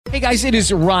Hey guys, it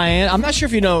is Ryan. I'm not sure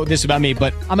if you know this about me,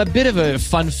 but I'm a bit of a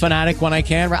fun fanatic when I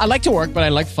can. I like to work, but I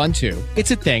like fun too. It's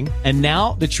a thing. And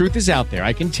now the truth is out there.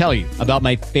 I can tell you about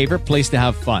my favorite place to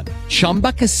have fun.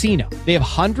 Chumba Casino. They have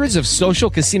hundreds of social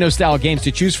casino style games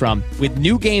to choose from with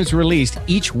new games released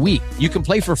each week. You can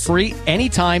play for free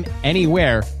anytime,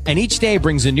 anywhere. And each day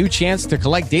brings a new chance to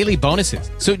collect daily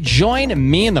bonuses. So join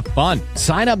me in the fun.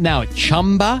 Sign up now at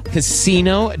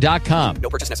ChumbaCasino.com. No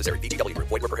purchase necessary. VGW Group.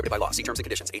 Void where prohibited by law. See terms and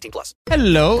conditions. 18+.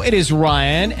 Hello, it is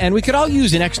Ryan, and we could all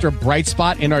use an extra bright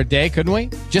spot in our day, couldn't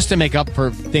we? Just to make up for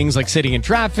things like sitting in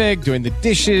traffic, doing the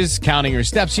dishes, counting your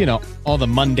steps, you know, all the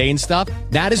mundane stuff.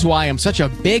 That is why I'm such a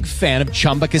big fan of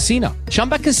Chumba Casino.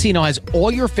 Chumba Casino has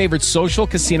all your favorite social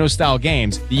casino-style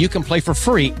games that you can play for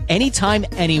free anytime,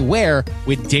 anywhere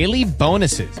with daily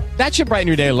bonuses. That should brighten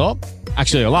your day a little.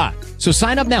 Actually, a lot. So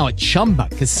sign up now at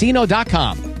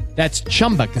ChumbaCasino.com. That's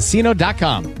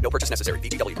ChumbaCasino.com. No purchase necessary.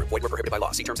 VGW Group. Void where prohibited by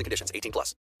law. See terms and conditions.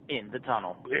 18+. In the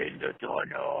tunnel. In the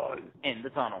tunnel. In the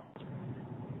tunnel.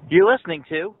 You're listening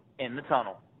to In the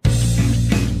Tunnel.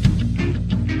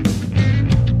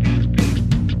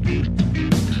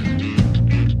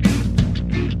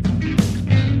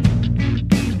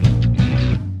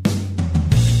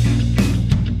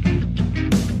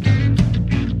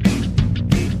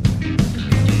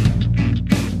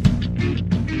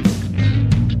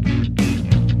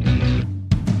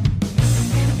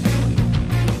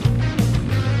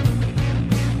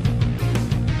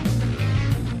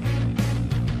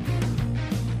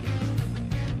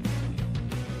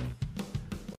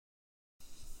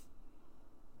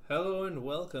 Hello and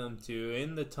welcome to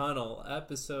In the Tunnel,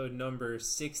 episode number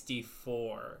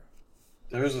 64.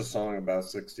 There's a song about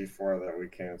 64 that we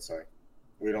can't sing.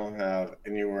 We don't have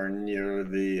anywhere near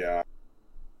the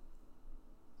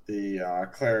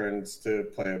clearance to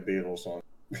play a Beatles song.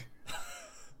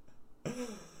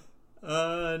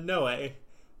 No way.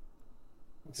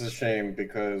 It's a shame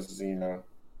because, you know,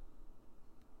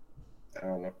 I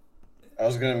don't know. I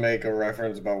was going to make a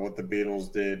reference about what the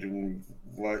Beatles did and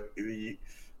what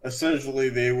essentially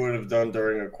they would have done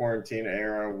during a quarantine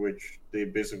era, which they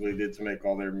basically did to make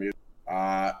all their music,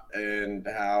 and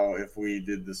how if we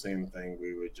did the same thing,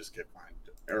 we would just get fined,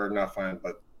 or not fined,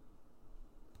 but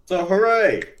so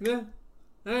hooray! Yeah.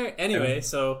 All right. Anyway,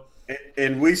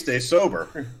 and we stay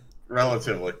sober,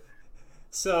 relatively.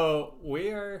 So we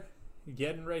are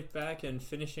getting right back and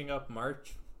finishing up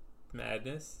March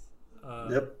Madness.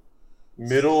 Yep.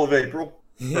 Middle of April.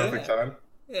 Perfect time.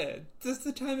 Yeah, that's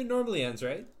the time it normally ends,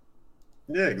 right?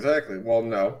 Yeah, exactly. Well,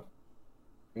 no.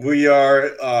 We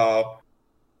are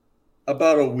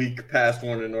about a week past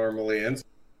when it normally ends.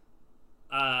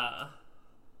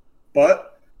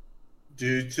 But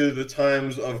due to the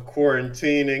times of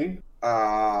quarantining,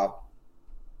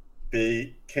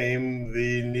 became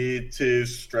the need to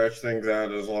stretch things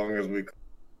out as long as we could.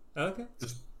 Okay.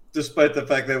 Despite the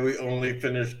fact that we only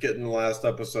finished getting the last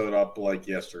episode up like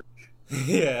yesterday.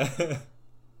 Yeah.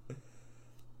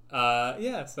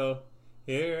 So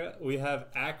here we have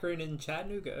Akron and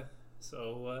Chattanooga.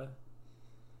 So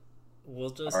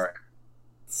we'll just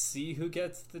see who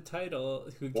gets the title,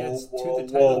 who gets to the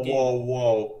title game.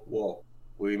 Whoa.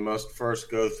 We must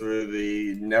first go through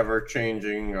the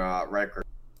never-changing record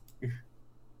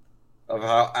of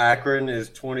how Akron was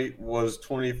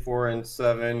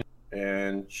 24-7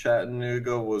 and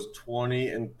Chattanooga was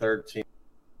 20-13.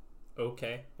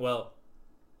 Okay, well,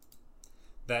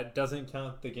 that doesn't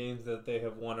count the games that they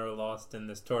have won or lost in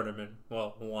this tournament.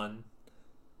 Well, won.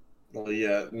 Well,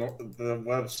 yeah, the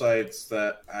websites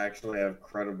that actually have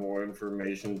credible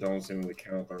information don't seem to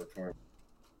count their tournament.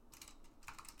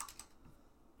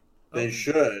 They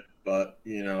should, but,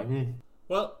 you know.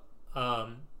 Well,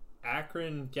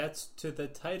 Akron gets to the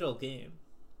title game.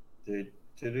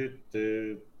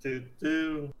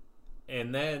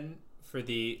 And then, for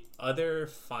the other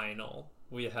final,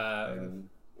 we have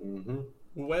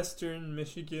Western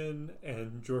Michigan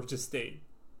and Georgia State.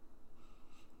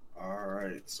 All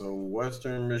right, so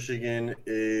Western Michigan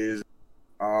is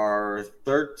our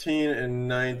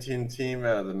 13-19 team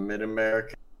out of the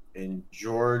Mid-America, and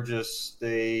Georgia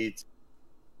State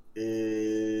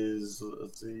is,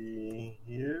 let's see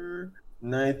here,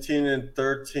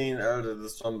 19-13 out of the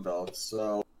Sun Belt.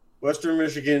 So Western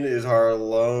Michigan is our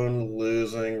lone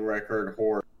losing record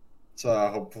horse to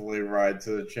hopefully ride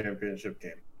to the championship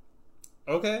game.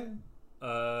 Okay,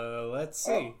 let's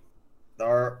see.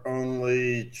 Our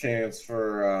only chance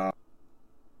for,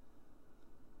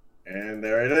 and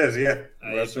there it is, yeah.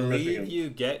 I believe you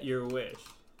get your wish.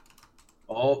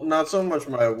 Well, not so much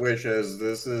my wish as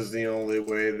this is the only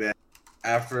way that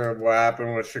after what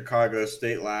happened with Chicago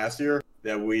State last year,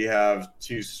 that we have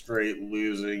 2 straight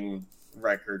losing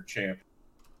record champions.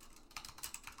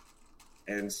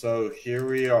 And so here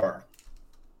we are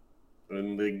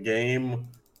in the game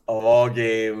of all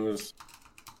games,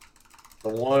 the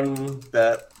one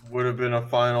that would have been a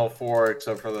Final Four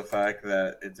except for the fact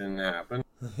that it didn't happen.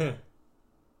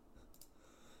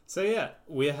 So yeah,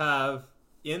 we have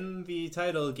in the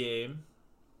title game,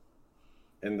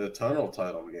 in the tunnel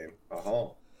title game.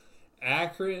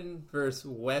 Akron versus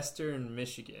Western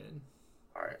Michigan.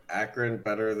 All right, Akron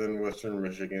better than Western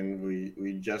Michigan.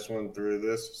 We just went through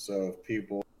this, so if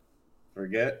people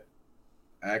forget,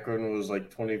 Akron was like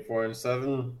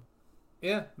 24-7.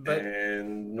 Yeah, but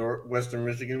and Western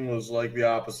Michigan was like the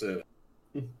opposite.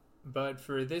 But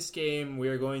for this game, we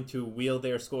are going to wheel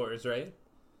their scores, right?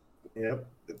 Yep.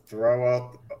 Throw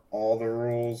out all the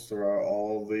rules, throw out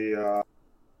all the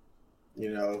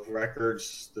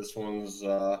records. This one's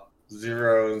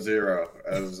 0-0,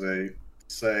 as they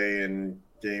say in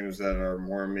games that are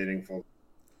more meaningful.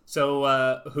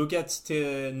 So, who gets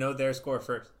to know their score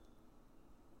first?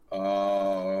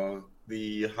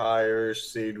 The higher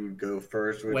seed would go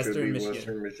first, which would be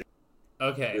Western Michigan.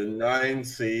 Okay. The 9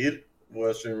 seed,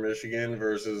 Western Michigan,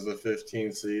 versus the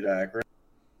 15 seed, Akron.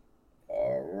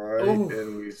 All right,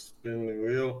 and we spin the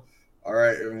wheel. All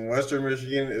right, and Western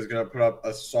Michigan is going to put up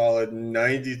a solid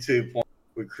 92 points.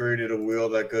 We created a wheel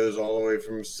that goes all the way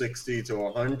from 60 to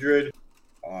 100.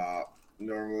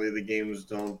 Normally, the games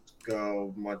don't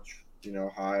go much,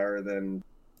 higher than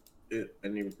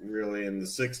really in the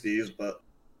 60s, but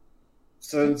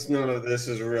since none of this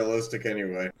is realistic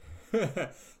anyway.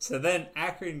 So then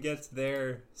Akron gets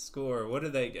their score. What do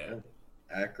they get?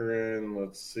 Akron,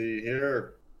 let's see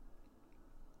here.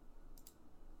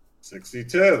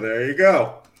 62. There you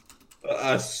go.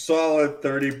 A solid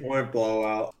 30-point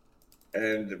blowout.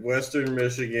 And Western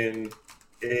Michigan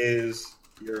is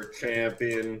your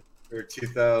champion for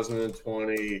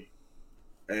 2020.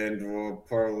 And we'll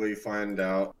probably find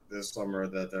out this summer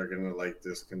that they're going to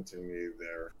discontinue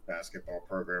their basketball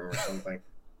program or something.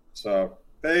 So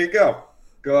there you go.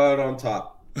 Go out on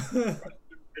top.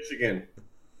 Michigan.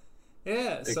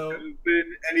 Yeah, It so could have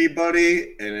been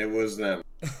anybody, and it was them.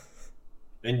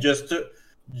 And just to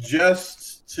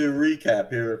recap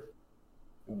here,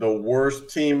 the worst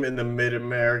team in the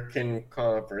Mid-American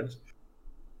Conference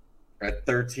at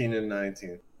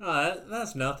 13-19. Oh,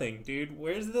 that's nothing, dude.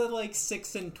 Where's the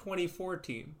 6-24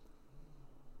 team?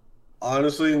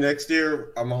 Honestly, next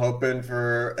year I'm hoping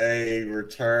for a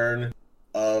return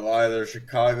of either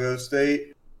Chicago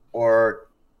State or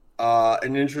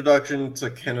an introduction to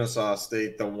Kennesaw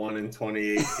State, the one in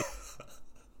 2018.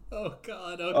 Oh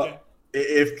God, okay.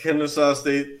 If Kennesaw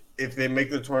State, if they make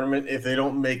the tournament, if they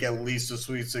don't make at least the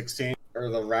Sweet 16 or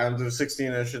the round of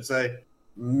 16, I should say,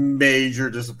 major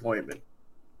disappointment.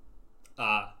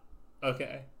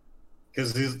 Okay.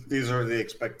 Because these are the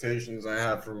expectations I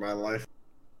have for my life.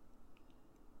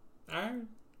 All right.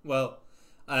 Well,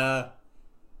 I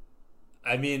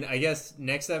guess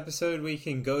next episode we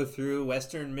can go through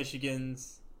Western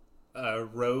Michigan's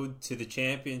road to the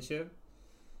championship.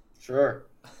 Sure.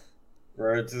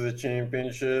 Road to the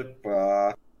championship.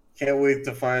 Can't wait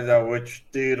to find out which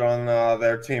dude on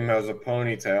their team has a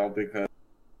ponytail, because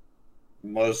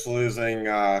most losing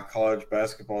college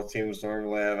basketball teams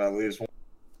normally have at least one.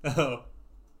 Oh.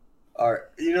 All right.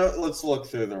 Let's look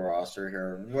through the roster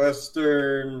here.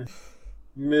 Western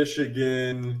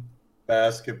Michigan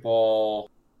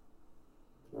basketball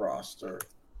roster.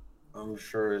 I'm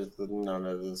sure that none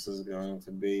of this is going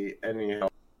to be any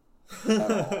help.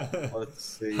 Let's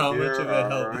see. How here. much of a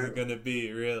help is it going to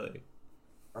be, really?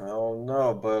 I don't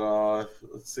know, but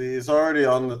let's see. It's already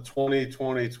on the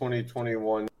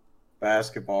 2020-2021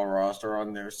 basketball roster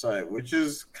on their site, which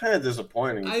is kind of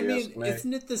disappointing.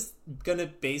 Isn't it going to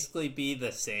basically be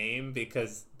the same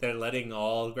because they're letting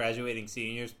all graduating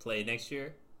seniors play next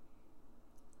year?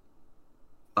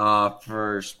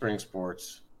 For spring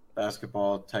sports.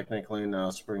 Basketball, technically now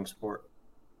spring sport.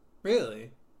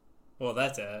 Really? Well,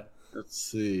 that's a... Let's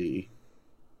see.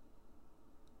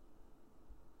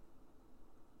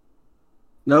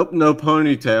 Nope, no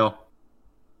ponytail.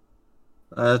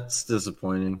 That's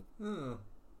disappointing. Oh.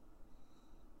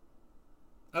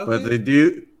 Okay.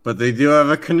 But they do have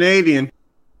a Canadian.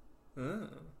 Oh.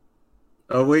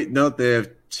 Oh wait, no, they have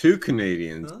 2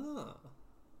 Canadians. Oh.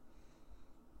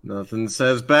 Nothing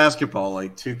says basketball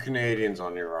like 2 Canadians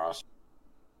on your roster.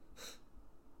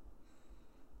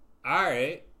 All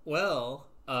right. Well,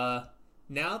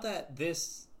 now that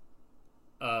this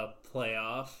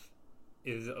playoff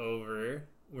is over,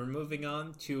 we're moving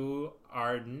on to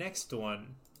our next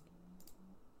one.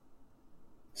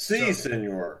 Si,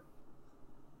 senor.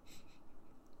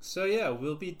 So yeah,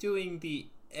 we'll be doing the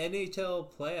NHL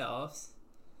playoffs.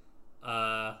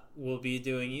 We'll be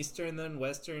doing Eastern then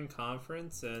Western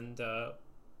Conference, and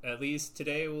at least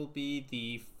today will be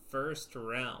the first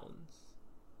round.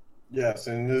 Yes,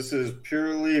 and this is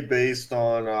purely based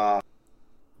on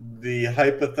the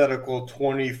hypothetical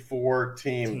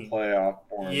 24-team playoff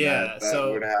format. Yeah, that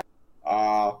would have.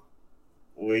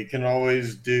 We can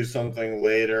always do something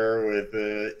later with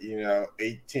a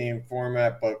 8-team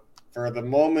format, but for the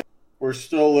moment, we're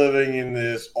still living in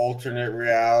this alternate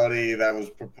reality that was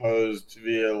proposed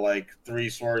via like 3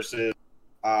 sources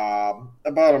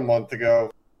about a month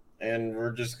ago, and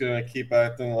we're just gonna keep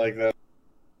acting like that's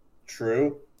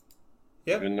true.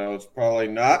 Yep. Even though it's probably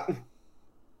not.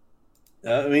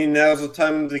 I mean, now's the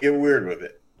time to get weird with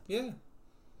it. Yeah.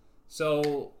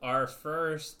 So our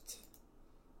first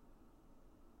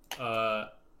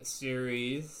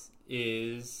series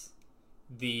is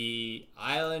the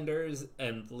Islanders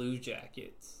and Blue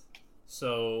Jackets.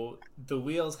 So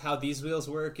how these wheels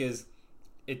work is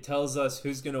it tells us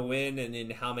who's going to win and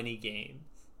in how many games.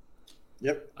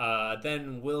 Yep.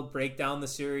 Then we'll break down the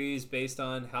series based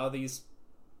on how these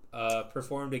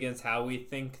performed against how we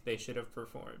think they should have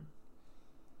performed.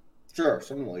 Sure,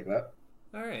 something like that.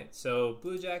 All right, so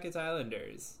Blue Jackets,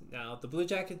 Islanders. Now, the Blue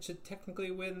Jackets should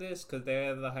technically win this because they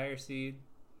have the higher seed.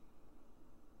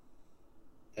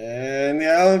 And the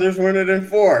Islanders win it in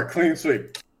 4. Clean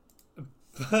sweep.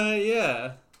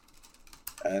 Yeah.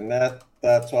 And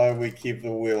that's why we keep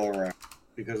the wheel around.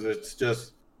 Because it's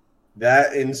just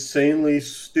that insanely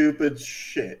stupid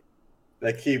shit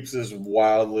that keeps us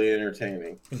wildly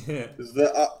entertaining.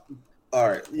 All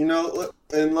right,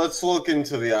 and let's look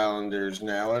into the Islanders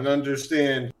now and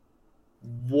understand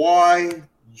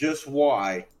just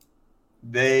why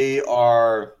they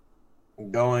are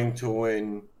going to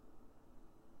win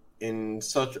in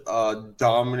such a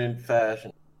dominant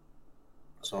fashion.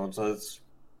 So it's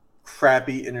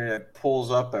crappy internet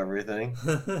pulls up everything.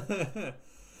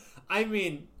 I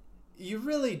mean, you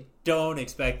really don't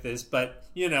expect this, but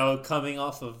coming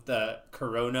off of the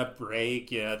Corona break,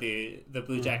 the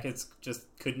Blue Jackets just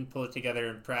couldn't pull it together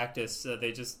in practice, so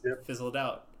they just fizzled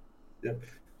out. Yep.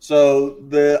 So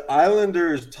the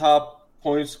Islanders' top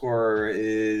point scorer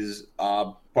is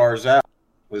Barzal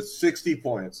with 60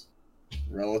 points,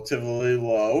 relatively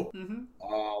low. Mm-hmm.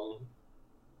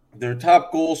 Their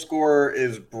top goal scorer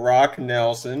is Brock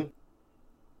Nelson.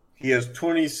 He has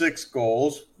 26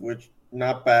 goals, which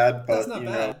not bad, but that's not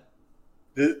bad.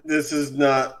 This is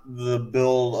not the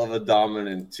build of a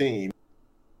dominant team.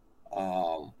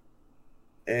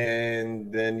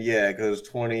 And then, it goes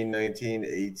 2019,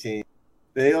 18.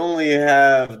 They only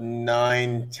have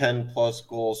 9, 10-plus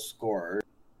goals scored.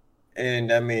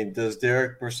 And, I mean, does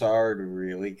Derek Brassard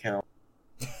really count?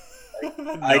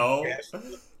 No.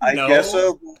 I guess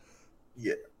so.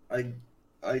 Yeah,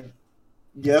 I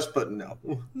yes, but no.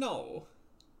 No.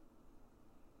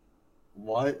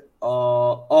 What?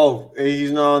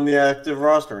 He's not on the active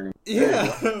roster anymore.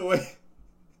 Yeah. Wait.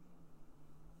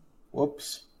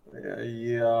 Whoops.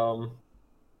 Yeah.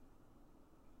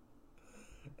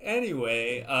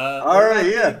 Anyway, all right.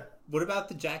 Yeah. What about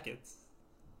the Jackets?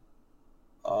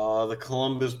 The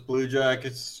Columbus Blue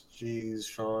Jackets. Jeez,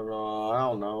 Sean. I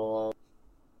don't know.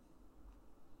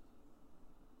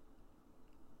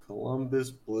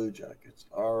 Columbus Blue Jackets.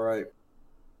 All right.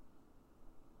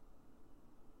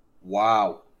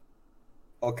 Wow.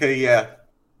 Okay, yeah.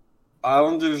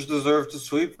 Islanders deserve to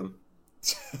sweep them.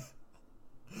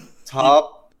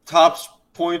 Top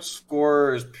point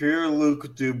scorer is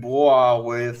Pierre-Luc Dubois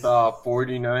with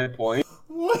 49 points.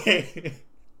 Wait.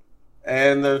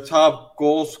 And their top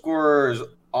goal scorer is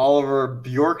Oliver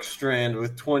Bjorkstrand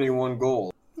with 21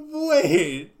 goals.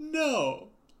 Wait, no.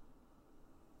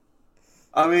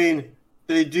 I mean,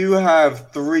 they do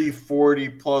have 3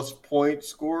 40-plus point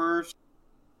scorers,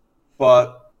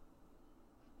 but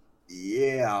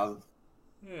yeah.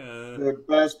 Their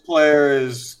best player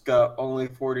is got only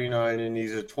 49, and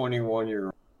he's a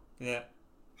 21-year-old. Yeah.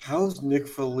 How's Nick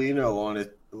Foligno on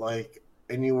it, like,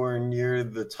 anywhere near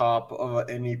the top of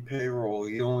any payroll?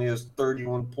 He only has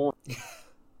 31 points.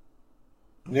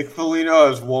 Nick Foligno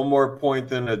has one more point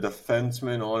than a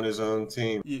defenseman on his own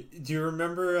team. Do you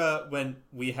remember when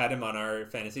we had him on our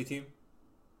fantasy team?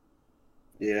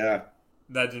 Yeah.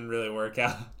 That didn't really work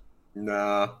out.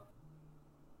 Nah.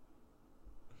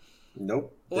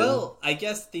 Nope. Well, I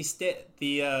guess the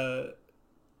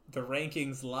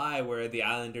rankings lie where the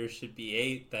Islanders should be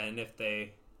 8 then if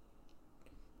they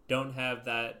don't have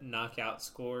that knockout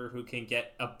scorer who can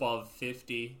get above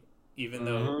 50, even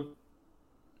though...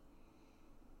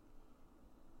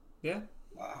 Yeah.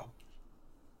 Wow.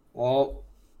 Well,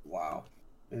 wow.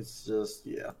 It's just,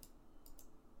 yeah.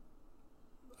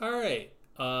 All right.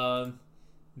 The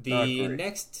great.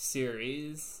 next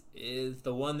series is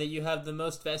the one that you have the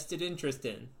most vested interest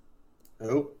in.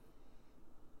 Who?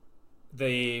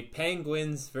 The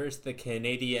Penguins versus the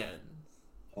Canadiens.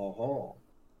 Oh.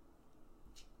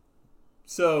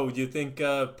 So, you think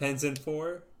Pens in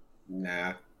 4?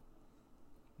 Nah.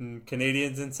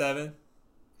 Canadiens in 7?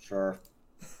 Sure.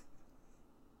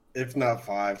 If not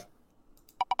 5.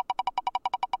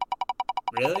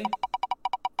 Really?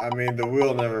 I mean, the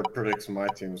wheel never predicts my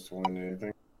teams to win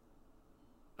anything.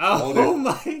 Oh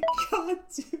my god,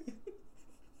 dude.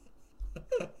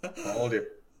 Hold you.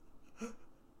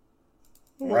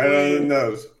 Right on the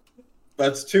nose.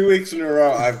 That's 2 weeks in a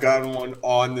row I've gotten one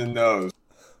on the nose.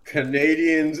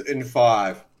 Canadiens in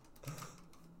 5.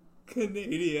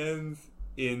 Canadiens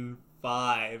in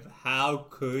 5. How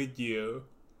could you?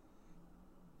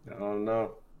 I don't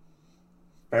know.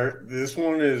 This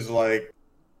one is like,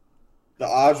 the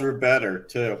odds were better,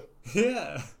 too.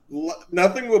 Yeah.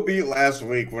 Nothing will beat last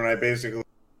week when I basically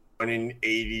had an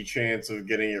 80 chance of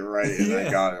getting it right, and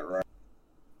I got it right.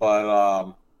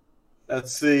 But,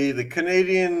 let's see. The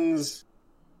Canadiens'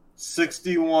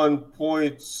 61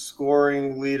 point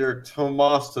scoring leader,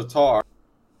 Tomas Tatar,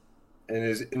 and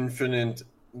his infinite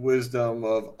wisdom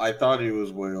of, I thought he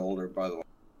was way older, by the way.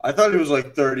 I thought he was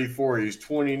like 34. He's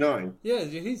 29. Yeah,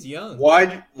 he's young. Why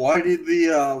did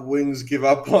the Wings give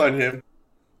up on him?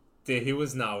 Dude, he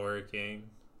was not working.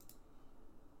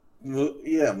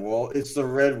 Yeah, well, it's the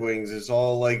Red Wings. It's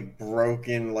all like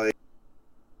broken, like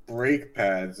brake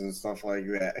pads and stuff like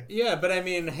that. Yeah, but I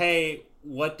mean, hey,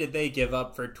 what did they give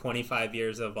up for 25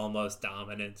 years of almost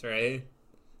dominance, right?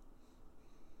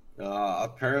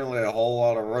 Apparently a whole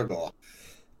lot of Ruglaw.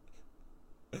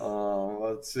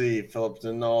 Let's see. Philip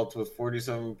Denault with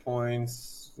 47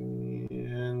 points,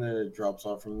 and then it drops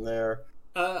off from there.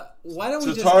 Why don't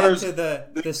we Tatars, just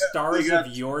get to the stars of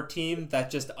your team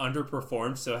that just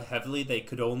underperformed so heavily they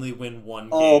could only win one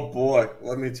game? Oh boy,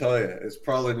 let me tell you, it's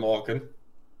probably Malkin.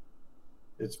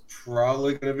 It's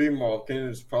probably going to be Malkin.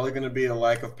 It's probably going to be a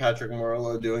lack of Patrick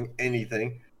Marleau doing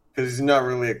anything because he's not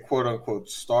really a quote-unquote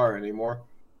star anymore.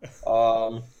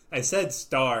 I said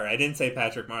star. I didn't say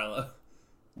Patrick Marleau.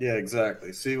 Yeah,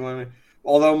 exactly. See,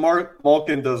 although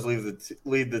Malkin does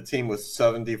lead the team with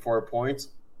 74 points.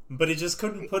 But he just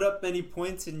couldn't put up many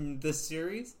points in this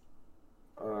series?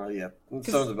 Yeah.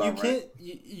 Sounds about right.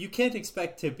 You can't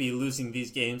expect to be losing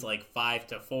these games like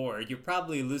 5-4. You're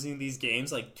probably losing these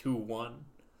games like 2-1.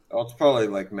 Oh, it's probably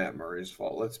like Matt Murray's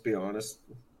fault, let's be honest.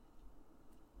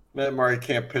 Matt Murray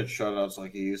can't pitch shutouts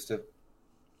like he used to.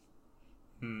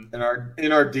 In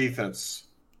our defense,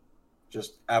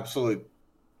 just absolute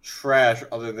trash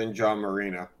other than John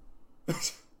Marino.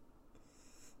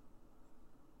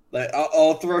 Like,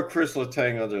 I'll throw Chris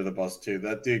Letang under the bus, too.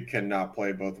 That dude cannot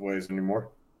play both ways anymore.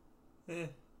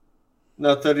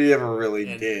 Not that he ever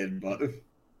really did, but...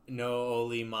 No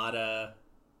Oli Mata.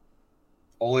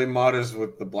 Oli Mata's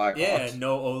with the Blackhawks. Yeah,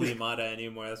 no Oli Mata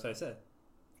anymore. That's what I said.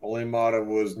 Oli Mata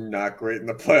was not great in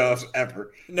the playoffs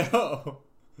ever. No.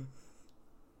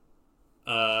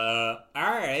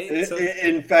 Alright.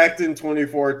 In fact, in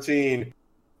 2014...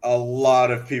 a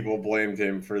lot of people blamed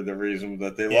him for the reason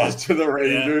that they lost to the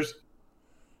Rangers.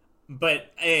 Yeah.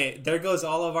 But hey, there goes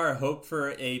all of our hope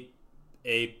for a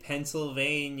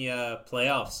Pennsylvania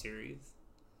playoff series.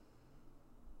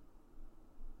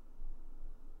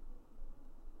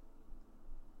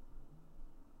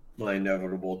 My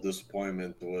inevitable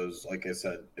disappointment was, like I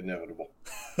said, inevitable.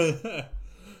 All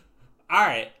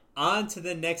right, on to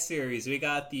the next series. We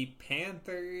got the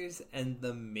Panthers and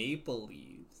the Maple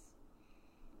Leafs.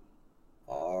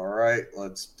 All right,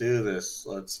 let's do this.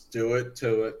 Let's do it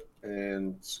to it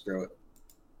and screw it.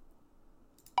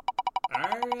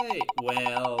 All right,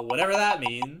 well, whatever that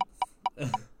means. I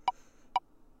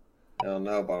don't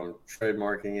know, but I'm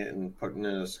trademarking it and putting it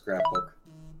in a scrapbook.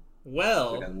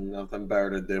 Well, I got nothing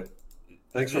better to do.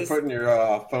 Thanks for putting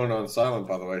your phone on silent,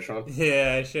 by the way, Sean.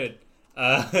 Yeah, I should.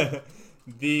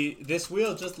 This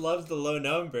wheel just loves the low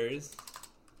numbers.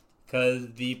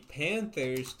 Because the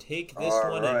Panthers take this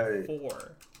one at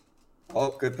 4.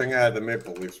 Oh, good thing I had the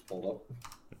Maple Leafs pulled up.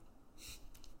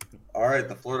 All right,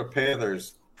 the Florida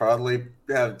Panthers proudly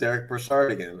have Derek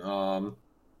Brassard again. I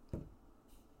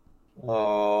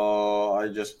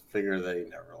just figured they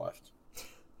never left.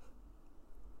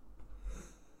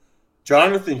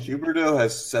 Jonathan Huberdeau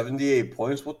has 78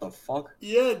 points. What the fuck?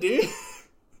 Yeah, dude.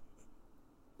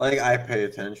 Like, I pay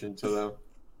attention to them.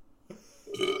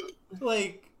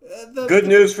 Like... Good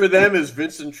news for them is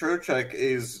Vincent Trocheck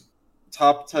is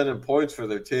top 10 in points for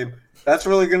their team. That's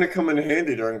really going to come in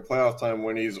handy during playoff time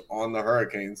when he's on the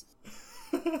Hurricanes.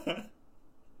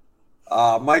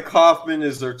 Mike Hoffman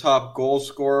is their top goal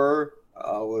scorer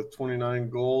with 29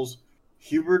 goals.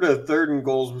 Hubert a third in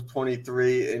goals with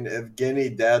 23, and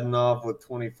Evgeny Dadonov with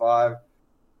 25.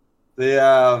 They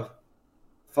have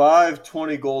 5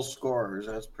 20-goal scorers.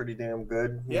 That's pretty damn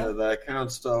good. Yeah. That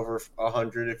counts to over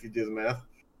 100 if you do the math.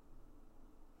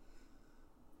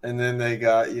 And then they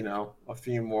got, a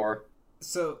few more.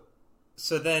 So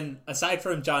then, aside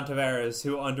from John Tavares,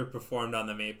 who underperformed on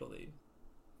the Maple Leaf?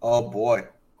 Oh, boy.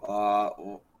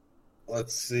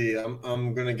 Let's see.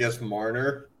 I'm going to guess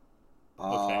Marner.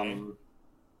 Okay.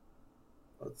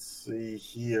 Let's see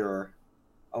here.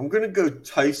 I'm going to go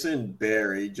Tyson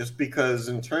Barrie just because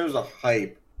in terms of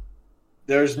hype,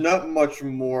 there's not much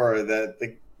more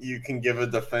that you can give a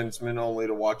defenseman only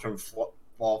to watch him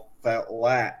fall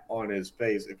flat on his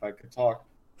face, if I could talk.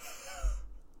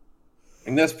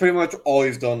 And that's pretty much all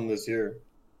he's done this year.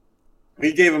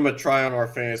 We gave him a try on our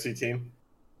fantasy team.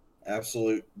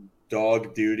 Absolute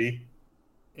dog duty.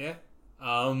 Yeah.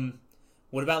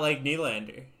 What about,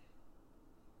 Nylander?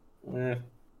 Yeah.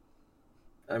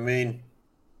 I mean,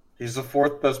 he's the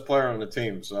 4th best player on the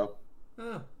team, so.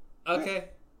 Oh, okay.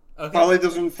 Probably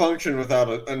doesn't function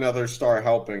without another star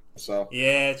helping, so.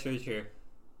 Yeah, true.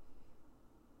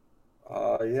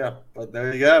 Yeah, but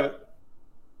there you have it.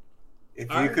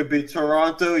 If you could be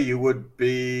Toronto, you would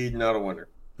be not a winner.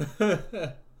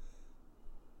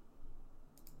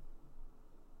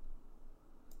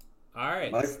 All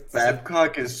right. Mike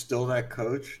Babcock is still that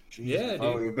coach? Jeez, Yeah,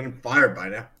 dude. We've been fired by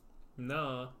now.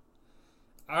 No.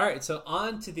 All right, so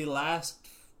on to the last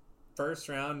first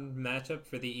round matchup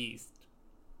for the East.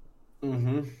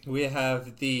 Mm-hmm. We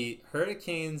have the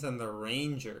Hurricanes and the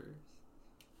Rangers.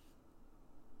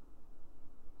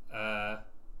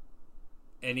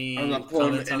 Any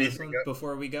comments on this one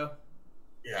before we go?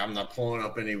 Yeah, I'm not pulling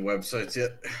up any websites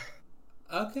yet.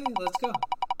 Okay, let's go.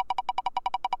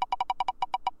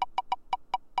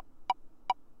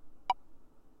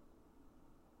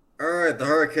 All right, the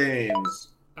Hurricanes.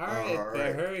 All right,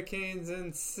 the Hurricanes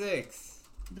in 6.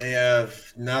 They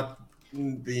have not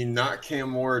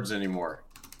Cam Wards anymore.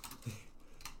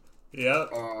 Yep.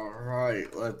 All right,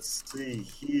 let's see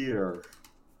here.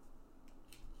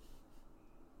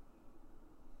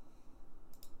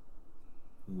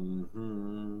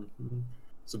 Mm-hmm.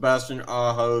 Sebastian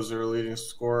Aho is their leading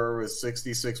scorer with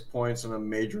 66 points and a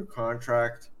major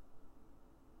contract.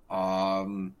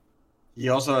 He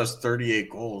also has 38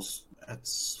 goals.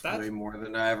 That's way more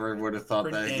than I ever would have thought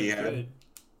that he had. Good.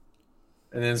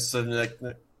 And then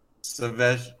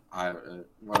Savesh,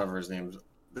 whatever his name is,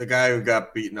 the guy who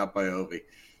got beaten up by Ovi,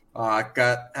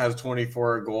 has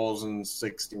 24 goals and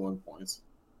 61 points.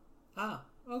 Ah,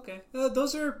 okay.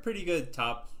 Those are pretty good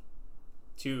top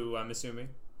 2, I'm assuming.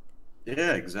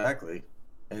 Yeah, exactly.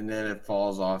 And then it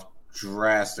falls off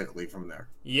drastically from there.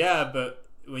 Yeah, but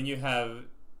when you have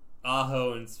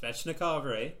Aho and Svechnikov,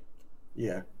 right?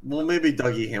 Yeah. Well, maybe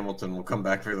Dougie Hamilton will come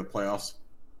back for the playoffs.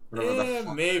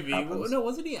 Yeah, maybe. No,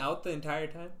 wasn't he out the entire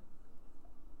time?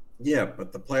 Yeah,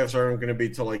 but the playoffs aren't going to be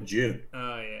till June.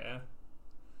 Oh, yeah.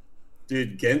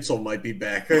 Dude, Gensel might be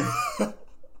back.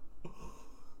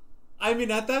 I mean,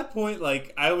 at that point,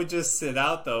 I would just sit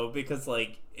out, though, because,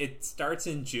 it starts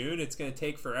in June. It's going to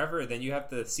take forever. Then you have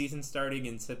the season starting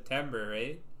in September,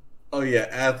 right? Oh, yeah.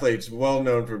 Athletes well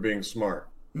known for being smart.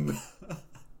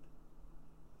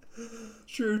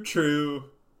 True.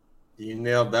 You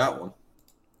nailed that one.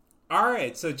 All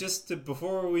right. So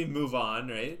before we move on,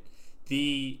 right?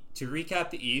 To recap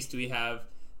the East, we have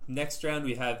next round.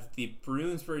 We have the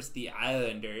Bruins versus the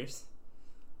Islanders,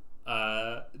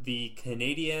 the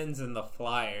Canadiens and the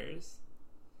Flyers,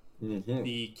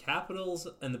 the Capitals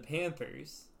and the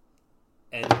Panthers,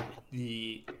 and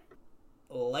the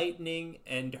Lightning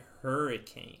and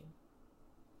Hurricane.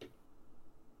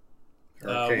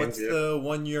 What's the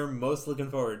one you're most looking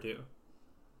forward to?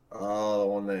 The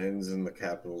one that ends in the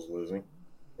Capitals losing.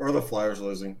 Or the Flyers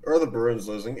losing. Or the Bruins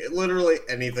losing. Literally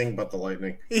anything but the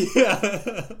Lightning. Yeah.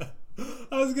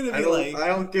 I was going to be I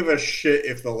don't give a shit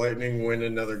if the Lightning win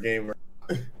another game.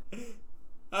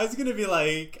 I was going to be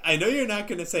I know you're not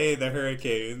going to say the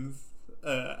Hurricanes.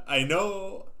 I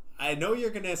know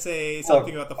you're going to say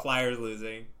something about the Flyers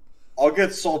losing. I'll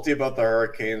get salty about the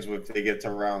Hurricanes if they get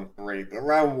to round 3, but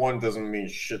round 1 doesn't mean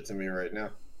shit to me right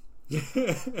now.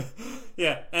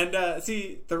 Yeah, and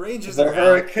see, the Rangers the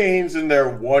Hurricanes in their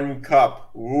 1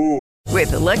 cup. Ooh.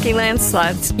 With the Lucky Land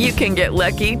Slots, you can get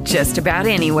lucky just about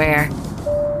anywhere.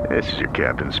 This is your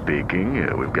captain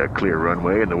speaking. We've got clear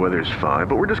runway and the weather's fine,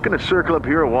 but we're just going to circle up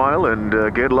here a while and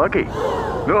get lucky.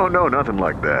 No, nothing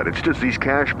like that. It's just these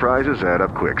cash prizes add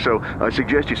up quick. So I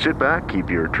suggest you sit back, keep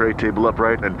your tray table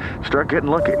upright, and start getting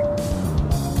lucky.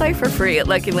 Play for free at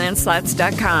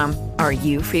LuckyLandSlots.com. Are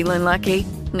you feeling lucky?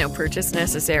 No purchase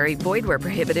necessary. Void where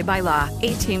prohibited by law.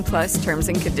 18 plus terms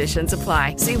and conditions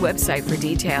apply. See website for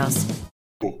details.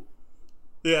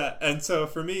 Yeah, and so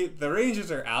for me, the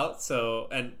Rangers are out. So,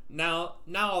 and now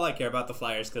all I care about, the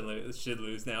Flyers should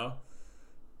lose now.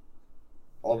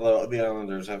 Although the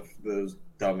Islanders have those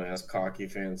dumbass cocky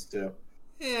fans too.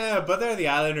 Yeah, but they're the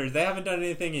Islanders. They haven't done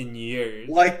anything in years.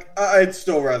 Like, I'd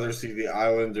still rather see the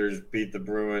Islanders beat the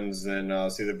Bruins than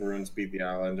see the Bruins beat the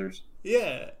Islanders.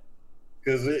 Yeah.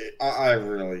 Because I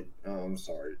really, I'm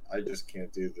sorry, I just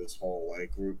can't do this whole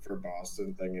like root for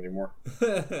Boston thing anymore.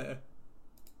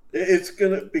 It's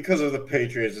gonna, because of the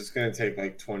Patriots, it's gonna take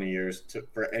like 20 years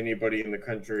for anybody in the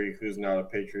country who's not a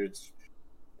Patriots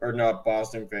or not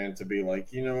Boston fan to be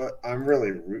like, you know what, I'm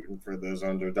really rooting for those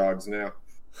underdogs now.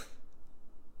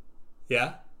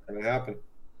 Yeah, gonna happen.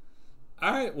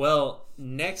 All right. Well,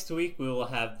 next week we will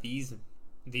have these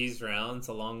rounds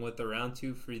along with the round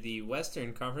 2 for the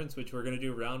Western Conference, which we're gonna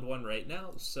do round 1 right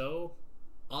now. So,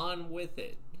 on with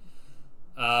it.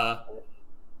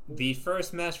 The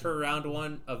first match for round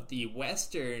 1 of the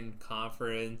Western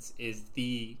Conference is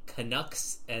the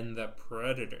Canucks and the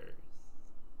Predators.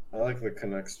 I like the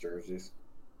Canucks jerseys.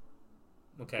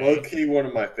 Okay. Low key, one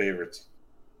of my favorites.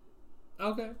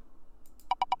 Okay.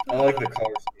 I like the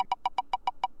color scheme.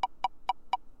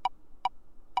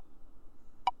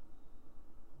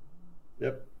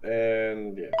 Yep,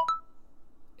 and yeah.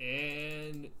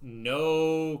 And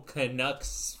no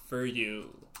Canucks for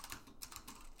you.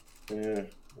 Yeah,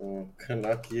 well,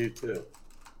 Canuck you too.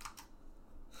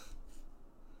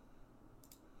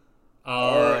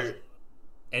 All right.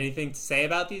 Anything to say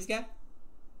about these guys?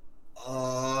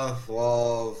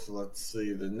 Well, let's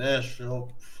see. The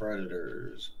Nashville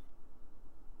Predators.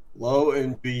 Lo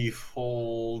and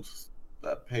behold,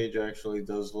 that page actually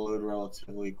does load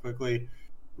relatively quickly.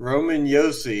 Roman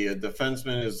Josi, a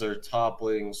defenseman, is their top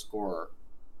leading scorer.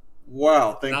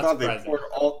 Wow, thank God they poured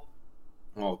all...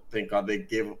 Well, thank God they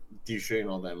gave Duchesne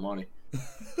all that money.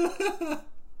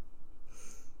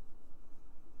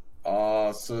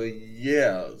 So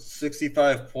yeah,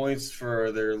 65 points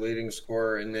for their leading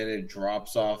scorer, and then it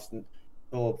drops off.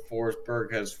 Philip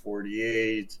Forsberg has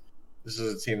 48. This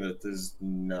is a team that does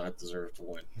not deserve to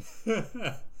win.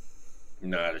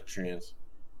 Not a chance.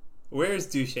 Where's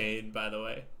Duchesne, by the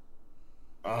way?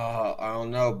 I don't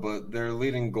know, but their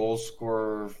leading goal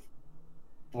scorer,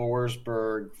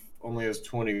 Forsberg, only has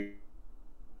 20.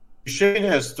 Duchesne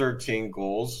has 13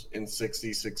 goals in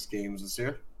 66 games this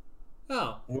year.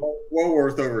 Oh. Well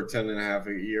worth over 10.5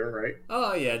 a year, right?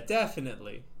 Oh, yeah,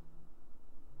 definitely.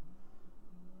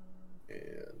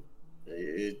 And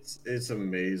it's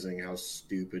amazing how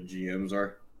stupid GMs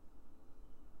are.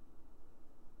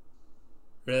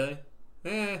 Really?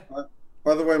 Eh.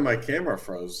 By the way, my camera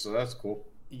froze, so that's cool.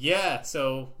 Yeah,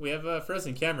 so we have a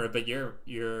frozen camera, but your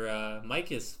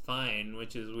mic is fine,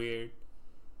 which is weird.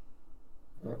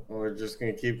 Well, we're just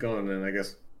going to keep going then, I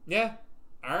guess. Yeah.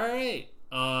 All right.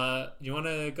 You want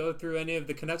to go through any of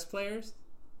the Canucks players?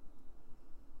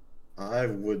 I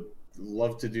would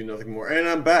love to do nothing more. And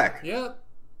I'm back. Yep.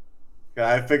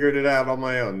 I figured it out on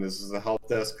my own. This is the help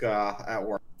desk at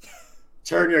work.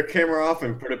 Turn your camera off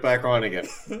and put it back on again.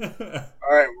 All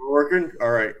right, we're working?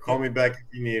 All right, call me back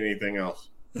if you need anything else.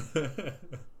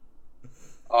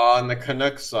 On the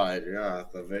Canucks side, yeah,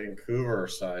 the Vancouver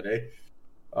side, eh?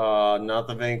 Not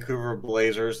the Vancouver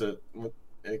Blazers that went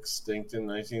extinct in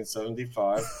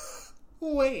 1975.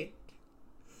 Wait.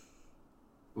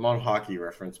 I'm on Hockey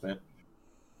Reference, man.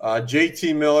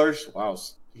 JT Miller's, wow,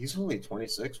 he's only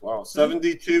 26. Wow,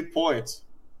 72 points.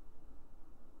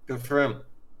 Good for him.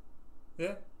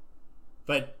 Yeah.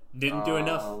 But didn't do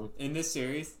enough in this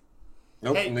series.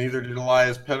 Nope, hey. Neither did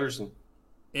Elias Pettersson.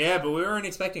 Yeah, but we weren't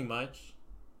expecting much.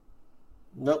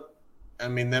 Nope. I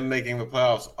mean, them making the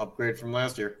playoffs, upgrade from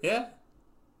last year. Yeah.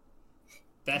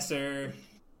 Besser.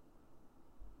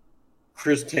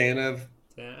 Chris Tanev.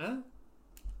 Yeah.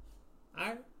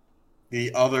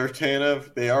 The other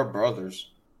Tanev, they are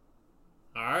brothers.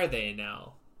 Are they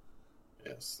now?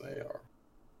 Yes, they are.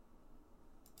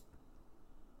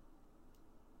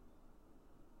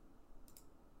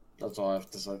 That's all I have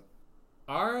to say.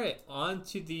 All right, on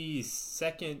to the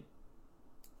second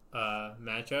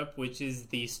matchup, which is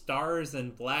the Stars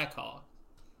and Blackhawks.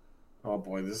 Oh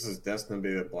boy, this is destined to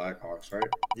be the Blackhawks, right?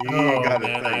 Oh man,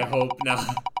 think. I hope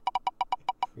not.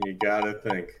 You gotta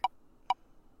think.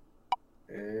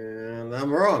 And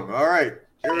I'm wrong. All right.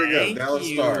 Here we go.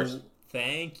 Dallas Stars.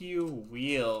 Thank you,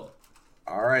 Wheel.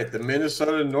 All right. The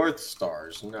Minnesota North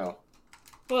Stars. No.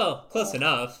 Well, close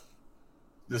enough.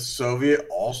 The Soviet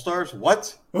All-Stars?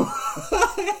 What?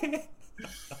 Okay,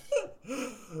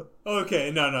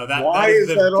 no. Why is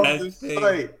that the on best this thing.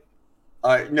 site?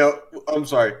 No, I'm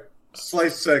sorry.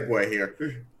 Slight segue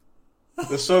here.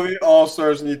 The Soviet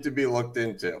All-Stars need to be looked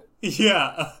into.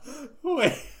 Yeah.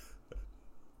 Wait.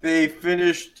 They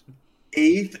finished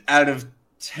 8th out of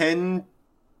 10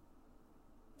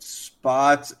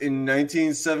 spots in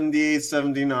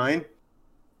 1978-79.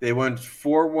 They went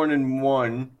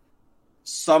 4-1-1.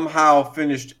 Somehow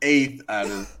finished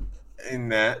 8th in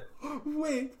that.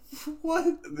 Wait, what?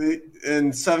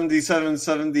 In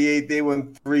 77-78, they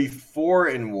went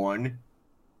 3-4-1.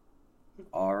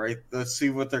 All right, let's see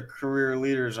what their career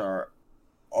leaders are.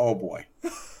 Oh boy.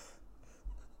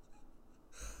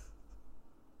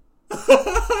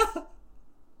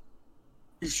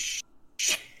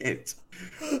 Shit.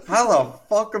 How the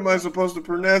fuck am I supposed to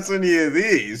pronounce any of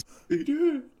these?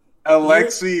 Dude.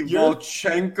 Alexei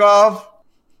Volchenkov.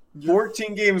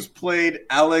 14 games played.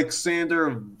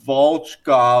 Alexander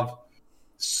Volchkov.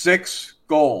 6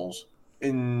 goals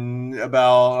in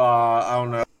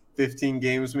about 15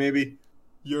 games maybe.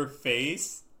 Your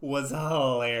face was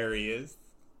hilarious.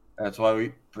 That's why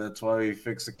we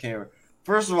fixed the camera.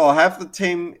 First of all, half the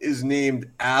team is named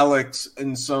Alex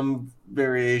in some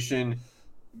variation,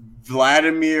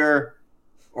 Vladimir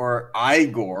or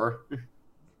Igor.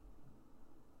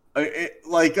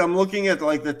 I'm looking at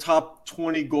the top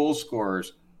 20 goal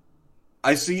scorers.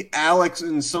 I see Alex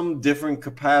in some different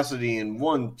capacity in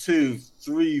 1, 2,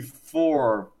 3,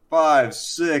 4, 5,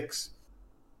 6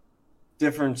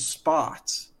 different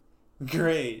spots.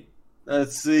 Great.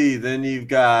 Let's see. Then you've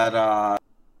got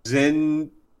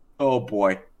Zen. Oh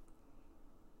boy,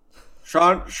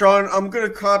 Sean, I'm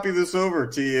gonna copy this over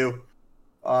to you.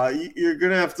 You're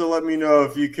gonna have to let me know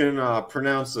if you can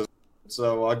pronounce this.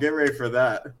 So I'll get ready for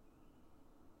that.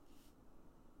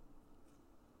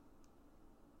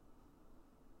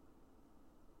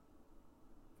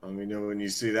 Let me know when you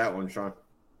see that one, Sean.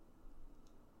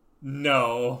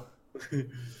 No.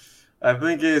 I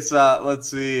think it's, let's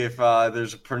see if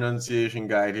there's a pronunciation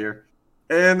guide here.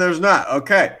 And there's not.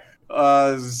 Okay.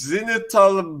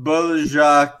 Zinital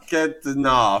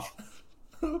Boljaketinov.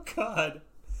 Oh, God.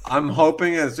 I'm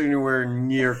hoping it's anywhere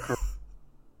near correct.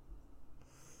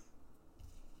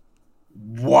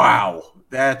 Wow.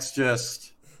 That's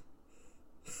just...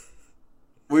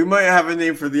 We might have a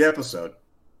name for the episode.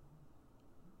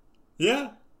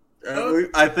 Yeah.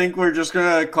 I think we're just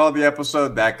going to call the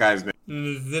episode that guy's name.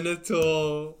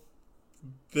 Zinital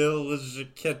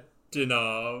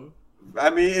Boljaketinov. I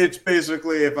mean, it's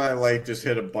basically if I just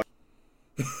hit a button.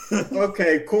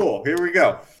 Okay, cool. Here we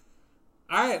go.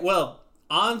 All right, well,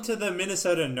 on to the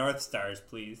Minnesota North Stars,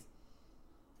 please.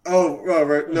 Oh,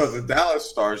 right. No, the Dallas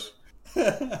Stars.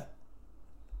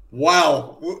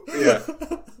 Wow. Yeah.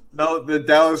 No, the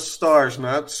Dallas Stars,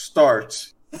 not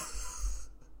Starts.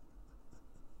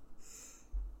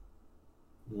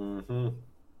 Mm-hmm.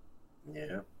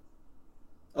 Yeah.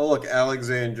 Oh, look,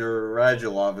 Alexander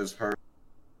Radulov is hurt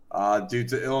due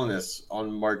to illness on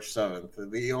March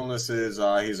 7th. The illness is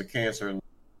he's a cancer.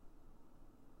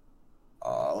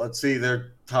 Let's see,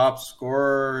 their top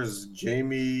scorer is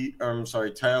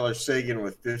Tyler Seguin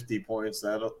with 50 points.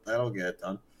 That'll get it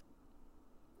done.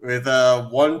 With a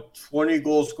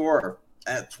 120-goal scorer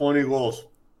at 20 goals.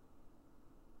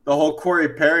 The whole Corey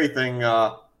Perry thing,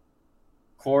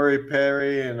 Corey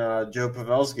Perry and Joe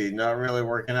Pavelski not really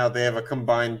working out. They have a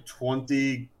combined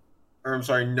 19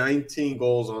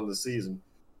 goals on the season.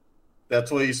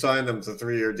 That's why you signed them to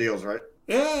 3-year deals, right?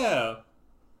 Yeah.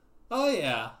 Oh,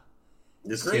 yeah.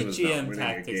 This Great team is GM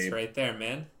tactics right there,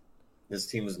 man. This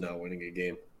team is not winning a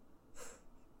game.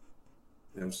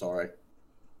 I'm sorry.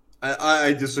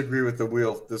 I disagree with the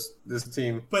wheel. This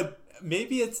team. But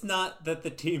maybe it's not that the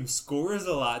team scores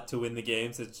a lot to win the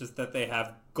games. It's just that they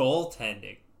have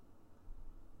goaltending.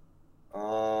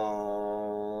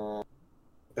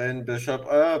 Ben Bishop.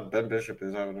 Ben Bishop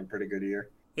is having a pretty good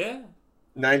year. Yeah.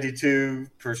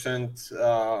 92%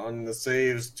 on the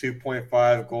saves,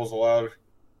 2.5 goals allowed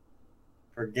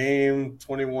per game,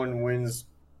 21 wins,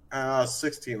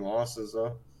 16 losses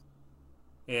though.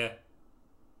 Yeah.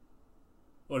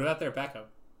 What about their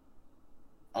backup?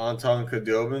 Anton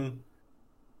Khudobin.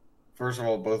 First of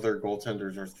all, both their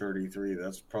goaltenders are 33.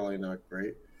 That's probably not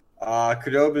great.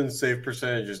 Khudobin's save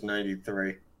percentage is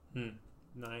 93.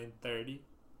 930.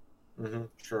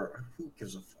 Sure. Who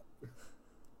gives a fuck?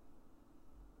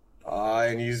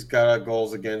 And he's got a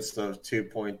goals against of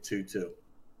 2.22.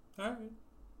 All right.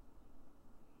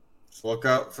 Look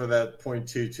out for that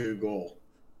 .22 goal.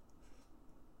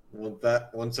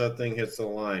 Once that thing hits the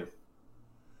line.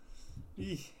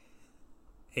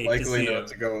 Likely not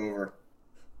to go over.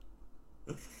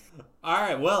 All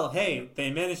right. Well, hey,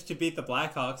 they managed to beat the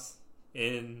Blackhawks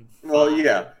in. Well,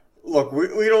 yeah. Look, we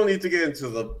don't need to get into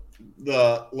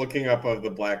the looking up of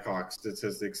the Blackhawks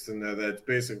statistics to know that it's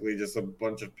basically just a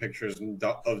bunch of pictures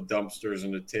of dumpsters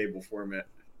in a table format.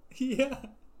 Yeah.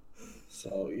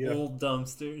 So yeah. Old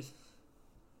dumpsters.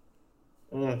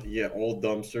 Yeah, old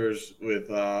dumpsters with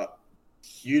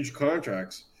huge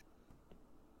contracts.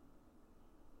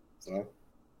 So.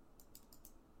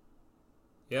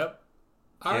 Yep.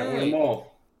 Can't win them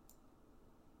all.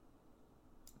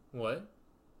 What?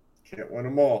 Can't win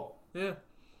them all. Yeah.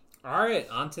 All right,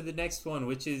 on to the next one,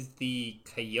 which is the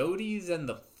Coyotes and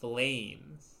the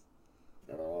Flames.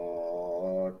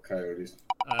 Oh, Coyotes.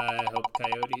 I hope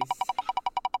Coyotes.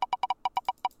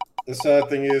 The sad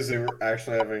thing is they were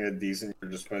actually having a decent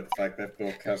year despite the fact that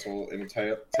Phil Kessel and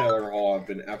Taylor Hall have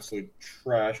been absolute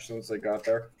trash since they got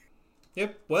there.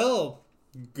 Yep, well,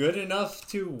 good enough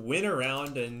to win a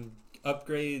round and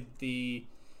upgrade the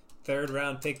third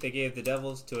round pick they gave the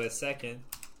Devils to a second.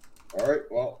 All right,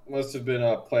 well, must have been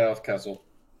a playoff Kessel.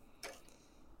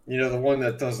 You know, the one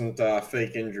that doesn't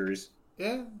fake injuries.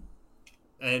 Yeah.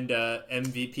 And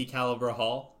MVP caliber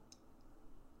Hall.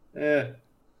 Yeah.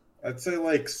 I'd say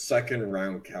like second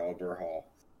round caliber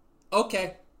Hall.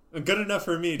 Okay. Good enough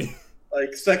for me.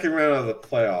 Like second round of the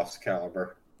playoffs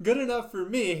caliber. Good enough for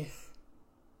me.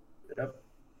 Yep.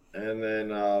 And then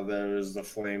there's the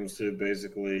Flames who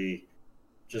basically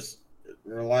just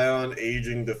rely on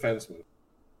aging defensemen.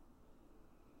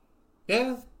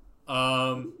 Yeah.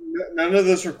 None of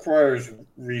this requires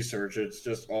research. It's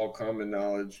just all common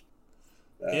knowledge.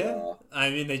 Yeah. I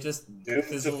mean, they just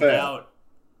fizzled out.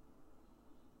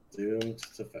 Doomed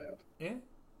to fail. Yeah.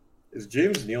 Is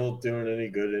James Neal doing any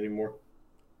good anymore?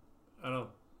 I don't know.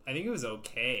 I think it was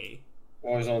okay.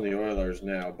 Well, he's on the Oilers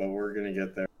now, but we're going to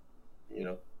get there,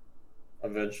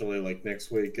 eventually, like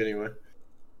next week anyway.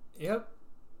 Yep.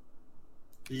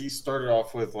 He started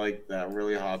off with, like, that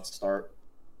really hot start.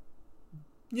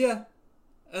 Yeah.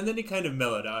 And then he kind of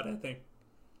mellowed out, I think.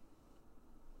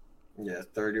 Yeah,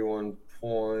 31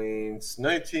 points,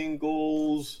 19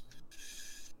 goals.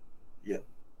 Yeah.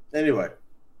 Anyway,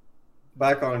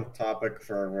 back on topic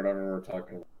for whatever we're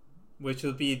talking about. Which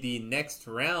will be the next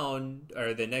round,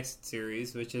 or the next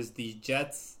series, which is the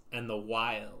Jets and the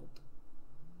Wild.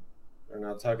 We're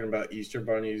not talking about Easter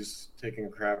bunnies taking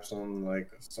craps on, like,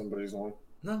 somebody's lawn?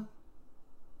 No.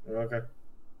 Okay.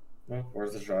 Well,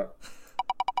 where's the shot?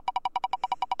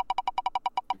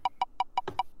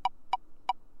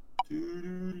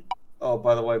 Oh,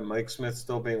 by the way, Mike Smith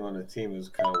still being on the team is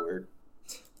kind of weird.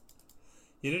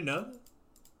 You didn't know that?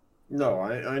 No,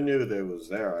 I knew that it was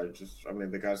there.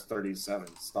 The guy's 37.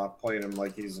 Stop playing him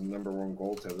like he's the number one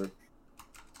goaltender.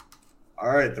 All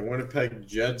right, the Winnipeg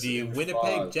Jets. The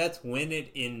Winnipeg Jets win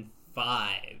it in 5.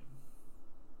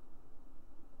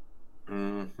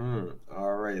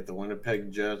 All right, the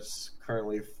Winnipeg Jets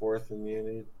currently 4th in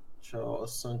the NHL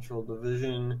Central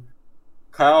Division.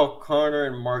 Kyle Connor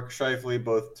and Mark Scheifele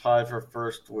both tied for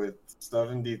first with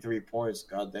 73 points.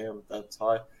 Goddamn, that's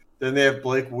high. Then they have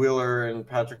Blake Wheeler and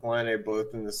Patrick Laine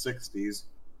both in the 60s.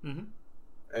 Mm-hmm.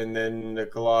 And then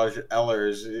Nikolaj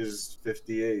Ehlers is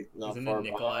 58, not Isn't far it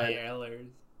Nikolaj behind. Ehlers?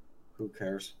 Who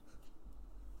cares?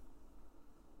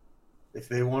 If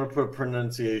they want to put a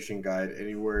pronunciation guide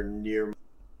anywhere near,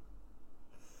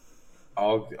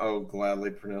 I'll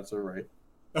gladly pronounce it right.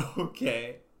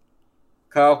 Okay.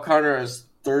 Kyle Connor has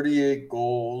 38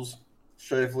 goals,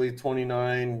 Scheifele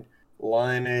 29,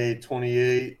 Laine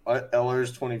 28,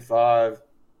 Ehlers 25.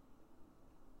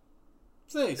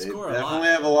 So they score a lot. Definitely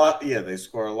have a lot. Yeah, they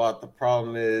score a lot. The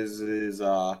problem is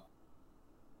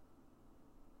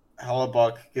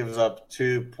Hellebuck gives up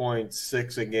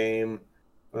 2.6 a game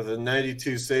with a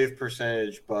 92 save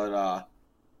percentage, but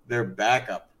their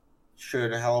backup,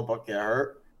 should Hellebuck get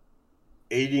hurt,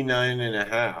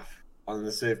 89.5 on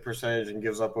the save percentage and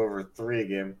gives up over 3 a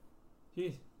game.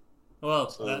 Jeez.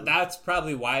 Well, so, that's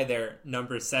probably why they're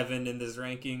number 7 in this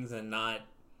rankings and not,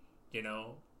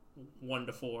 1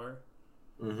 to 4.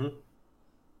 Mm-hmm.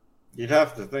 You'd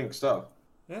have to think so.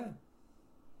 Yeah.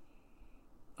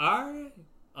 All right.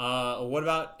 What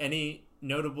about any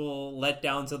notable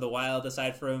letdowns of the Wild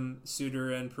aside from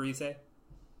Suter and Parise?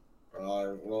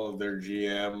 Well, their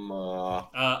GM.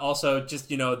 Also, just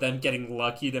them getting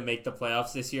lucky to make the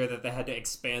playoffs this year, that they had to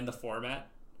expand the format.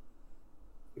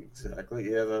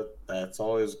 Exactly. Yeah, that's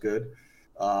always good.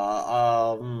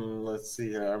 Let's see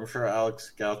here. I'm sure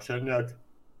Alex Galchenyuk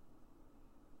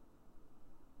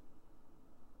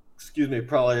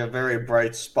probably a very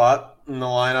bright spot in the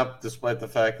lineup, despite the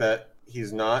fact that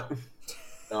he's not.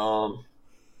 All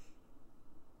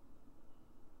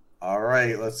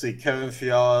right, let's see. Kevin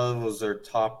Fiala was their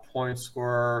top point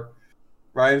scorer.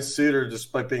 Ryan Suter,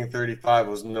 despite being 35,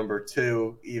 was number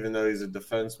 2, even though he's a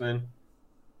defenseman.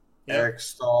 Yep. Eric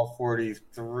Stahl,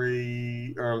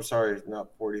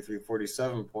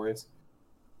 47 points.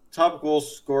 Top goal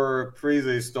scorer,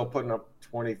 Parise, still putting up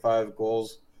 25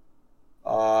 goals.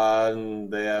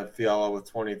 And they have Fiala with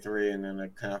 23, and then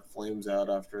it kind of flames out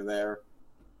after there.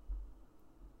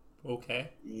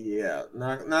 Okay. Yeah,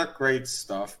 not great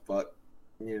stuff, but,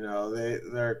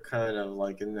 they're kind of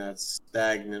like in that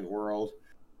stagnant world.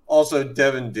 Also,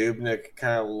 Devin Dubnyk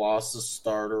kind of lost the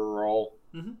starter role.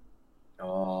 Mm-hmm.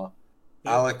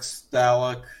 Alex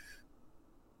Stalock,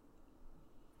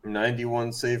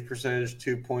 91 save percentage,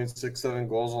 2.67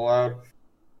 goals allowed.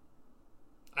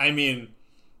 I mean,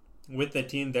 with the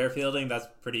team they're fielding, that's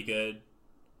pretty good.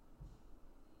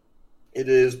 It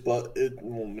is, but it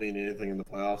won't mean anything in the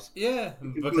playoffs. Yeah,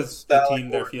 because the team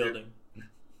they're fielding.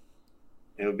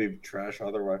 It'll be trash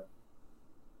either way.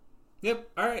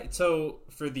 Yep. All right. So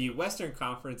for the Western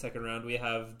Conference second round, we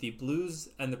have the Blues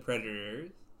and the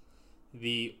Predators,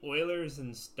 the Oilers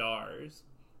and Stars,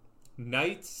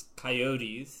 Knights,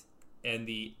 Coyotes, and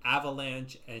the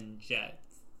Avalanche and Jets.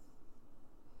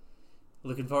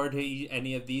 Looking forward to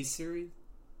any of these series?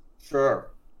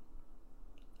 Sure.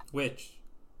 Which?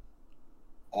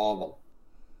 All of them.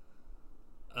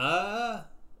 I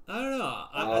don't know.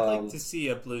 I'd like to see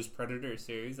a Blues Predator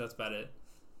series. That's about it.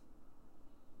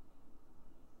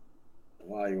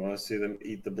 Wow, you want to see them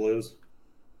eat the Blues?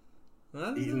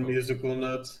 Eating musical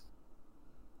notes?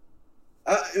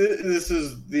 This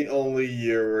is the only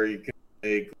year where you can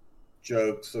make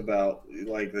jokes about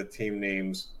like the team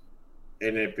names,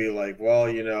 and it'd be like, well,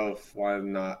 why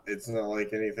not? It's not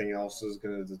like anything else is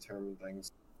going to determine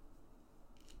things.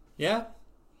 Yeah.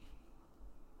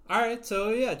 All right, so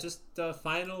yeah, just a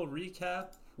final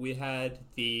recap. We had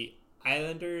the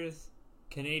Islanders,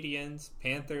 Canadiens,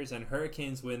 Panthers, and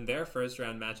Hurricanes win their first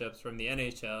round matchups from the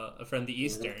NHL, from the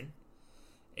Eastern. Mm-hmm.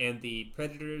 And the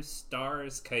Predators,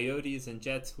 Stars, Coyotes, and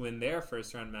Jets win their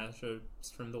first round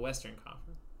matchups from the Western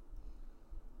Conference.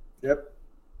 Yep.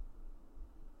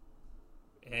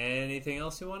 Anything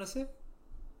else you want to say?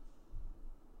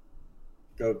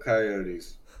 Go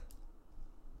Coyotes.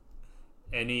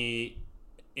 Any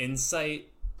insight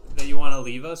that you want to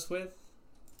leave us with?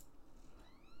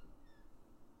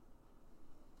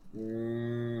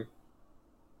 No.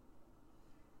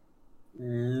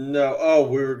 Oh,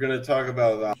 we were going to talk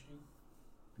about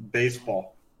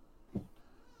baseball.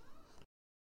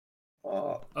 We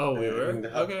were?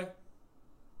 Okay.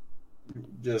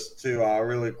 Just to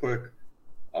really quick,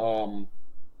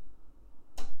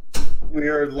 we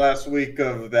heard last week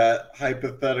of that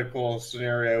hypothetical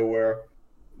scenario where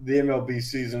the MLB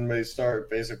season may start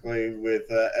basically with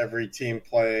every team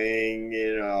playing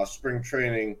in spring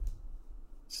training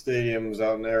stadiums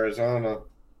out in Arizona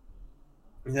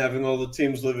and having all the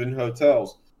teams live in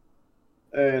hotels.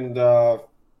 And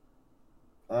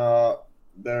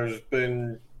there's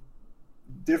been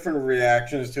different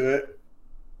reactions to it.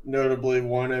 Notably,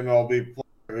 one MLB player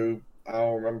who I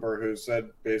don't remember who said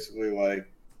basically like,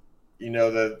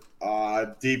 that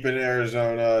deep in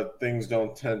Arizona, things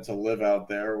don't tend to live out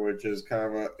there, which is kind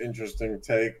of an interesting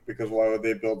take because why would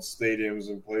they build stadiums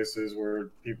in places where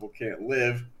people can't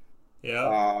live?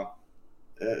 Yeah.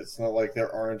 It's not like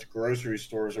there aren't grocery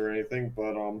stores or anything,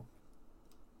 but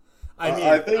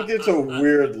I think it's a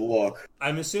weird look.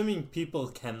 I'm assuming people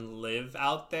can live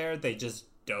out there, they just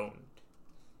don't.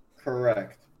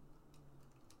 Correct.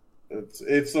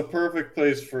 It's the perfect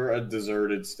place for a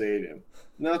deserted stadium.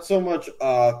 Not so much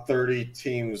 30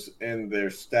 teams and their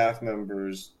staff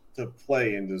members to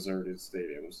play in deserted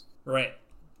stadiums. Right.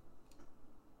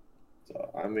 So,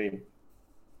 I mean,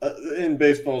 in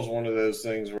baseball is one of those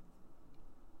things where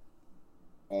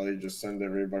you just send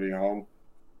everybody home.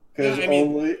 Because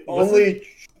only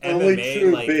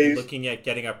true like base... looking at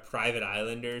getting a private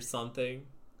island or something.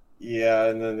 Yeah,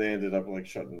 and then they ended up like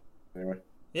shutting it anyway.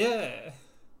 Yeah.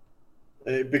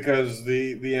 Because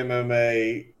the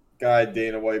MMA guy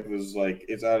Dana White was like,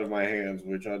 it's out of my hands,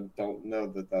 which I don't know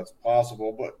that that's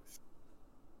possible, but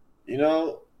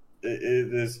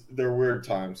they're weird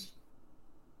times.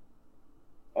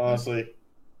 Honestly,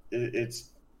 it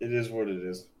is what it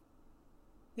is.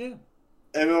 Yeah.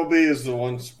 MLB is the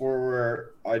one sport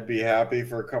where I'd be happy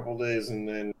for a couple days and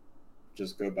then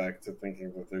just go back to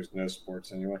thinking that there's no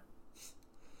sports anyway.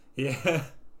 Yeah.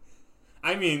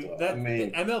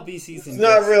 The MLB season it's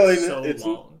not really so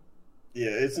long.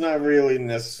 Yeah, it's not really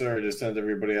necessary to send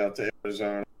everybody out to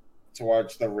Arizona to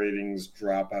watch the ratings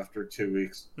drop after 2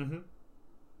 weeks. Mm-hmm.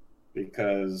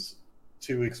 Because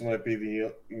 2 weeks might be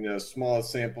the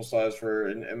smallest sample size for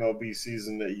an MLB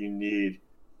season that you need.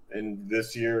 And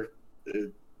this year,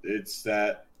 it's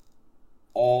that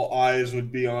all eyes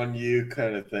would be on you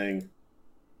kind of thing,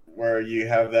 where you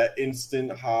have that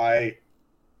instant high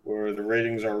where the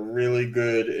ratings are really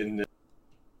good and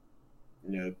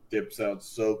dips out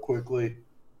so quickly.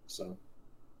 So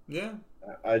yeah,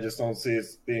 I just don't see it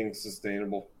being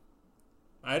sustainable.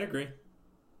 I'd agree.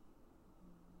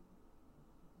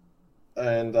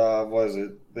 And what is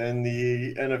it? Then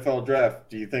the NFL draft.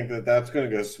 Do you think that that's going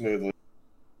to go smoothly?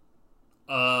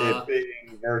 It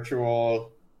being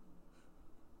virtual.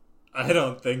 I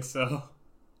don't think so.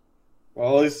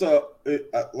 Well, at least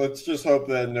let's just hope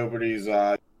that nobody's.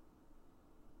 I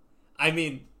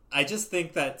mean, I just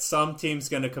think that some team's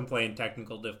going to complain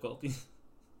technical difficulties.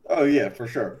 Oh yeah, for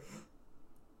sure.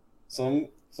 Some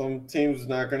teams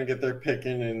not going to get their pick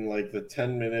in like the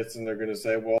 10 minutes, and they're going to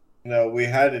say, "Well, no, we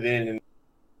had it in."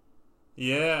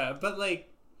 Yeah, but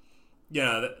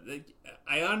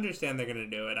I understand they're going to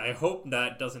do it. I hope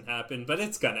that doesn't happen, but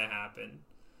it's going to happen.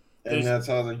 And that's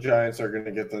how the Giants are going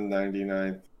to get the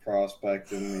 99th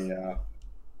prospect in the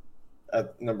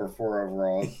at number 4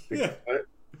 overall. Yeah.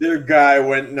 Their guy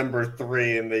went number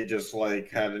 3, and they just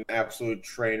had an absolute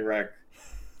train wreck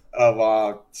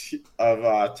of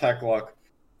tech luck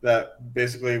that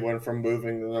basically went from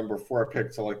moving the number 4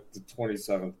 pick to the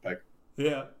 27th pick.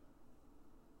 Yeah.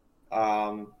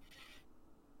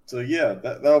 So yeah,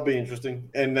 that'll be interesting.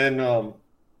 And then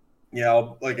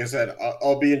like I said,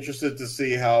 I'll be interested to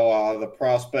see how the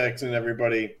prospects and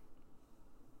everybody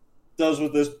does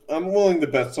with this. I'm willing to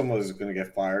bet someone is going to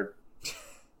get fired.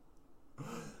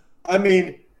 I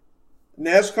mean,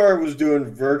 NASCAR was doing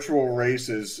virtual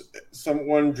races.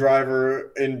 One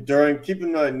driver, and keep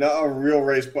in mind, not a real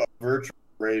race, but a virtual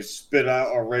race, spit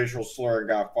out a racial slur and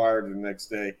got fired the next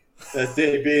day. That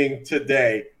day being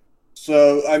today.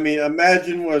 So, I mean,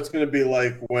 imagine what it's going to be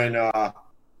like when,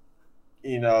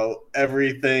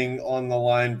 everything on the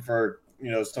line for,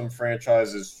 some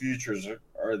franchises' futures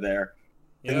are there.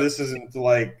 Yep. And this isn't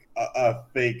like a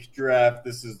fake draft.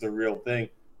 This is the real thing.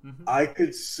 Mm-hmm. I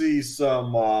could see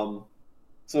some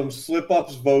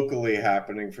slip-ups vocally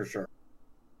happening for sure.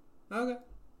 Okay.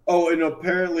 Oh, and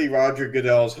apparently Roger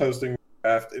Goodell is hosting a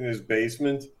draft in his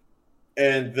basement,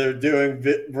 and they're doing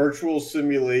virtual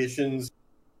simulations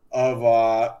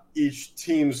of each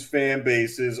team's fan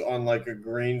bases on a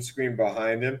green screen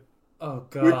behind him. Oh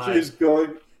God! Which is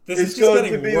going. It's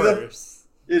going to be worse.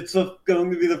 It's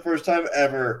going to be the first time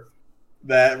ever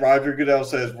that Roger Goodell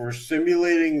says we're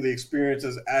simulating the experience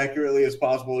as accurately as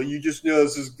possible. You just know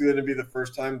this is going to be the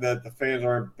first time that the fans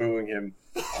aren't booing him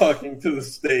walking to the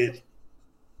stage.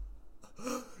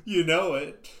 You know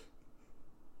it.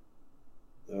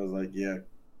 I was like, yeah.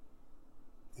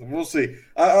 We'll see.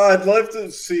 I'd love to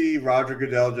see Roger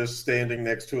Goodell just standing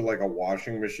next to a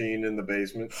washing machine in the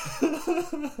basement.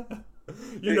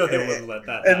 They wouldn't let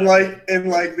that happen.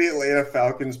 And the Atlanta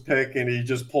Falcons pick, and he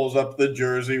just pulls up the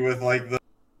jersey with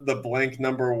the blank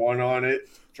number 1 on it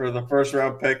for the first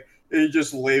round pick, and he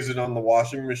just lays it on the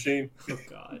washing machine. Oh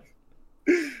God!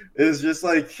 It's just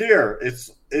here.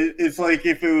 It's like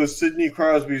if it was Sidney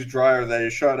Crosby's dryer that he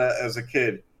shot at as a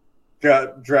kid.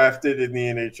 Got drafted in the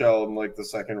NHL in the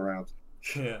second round.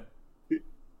 Yeah.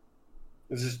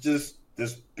 This is just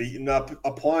this beaten up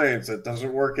appliance that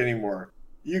doesn't work anymore.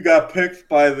 You got picked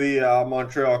by the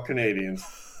Montreal Canadiens.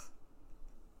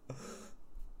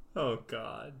 Oh,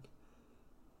 God.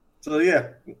 So,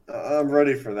 yeah, I'm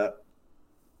ready for that.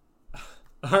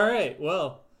 All right.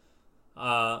 Well,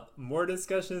 more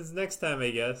discussions next time,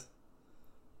 I guess.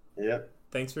 Yep.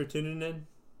 Thanks for tuning in.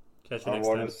 Catch you next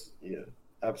time. Yeah.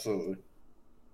 Absolutely.